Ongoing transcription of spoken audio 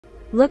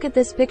Look at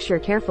this picture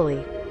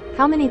carefully.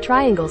 How many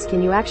triangles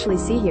can you actually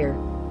see here?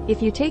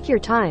 If you take your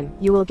time,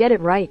 you will get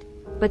it right.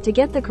 But to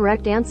get the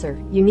correct answer,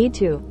 you need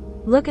to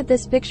look at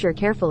this picture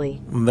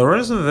carefully. There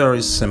is a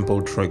very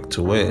simple trick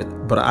to it,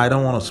 but I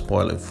don't want to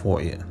spoil it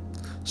for you.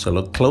 So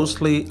look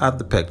closely at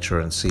the picture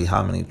and see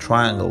how many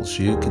triangles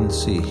you can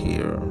see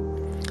here.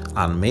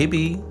 And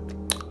maybe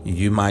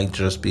you might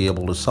just be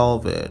able to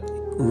solve it.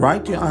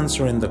 Write your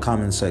answer in the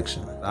comment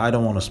section. I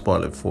don't want to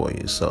spoil it for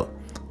you, so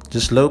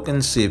just look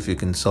and see if you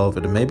can solve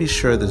it. And maybe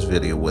share this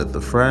video with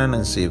a friend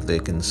and see if they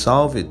can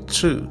solve it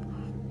too.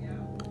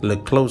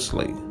 Look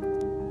closely.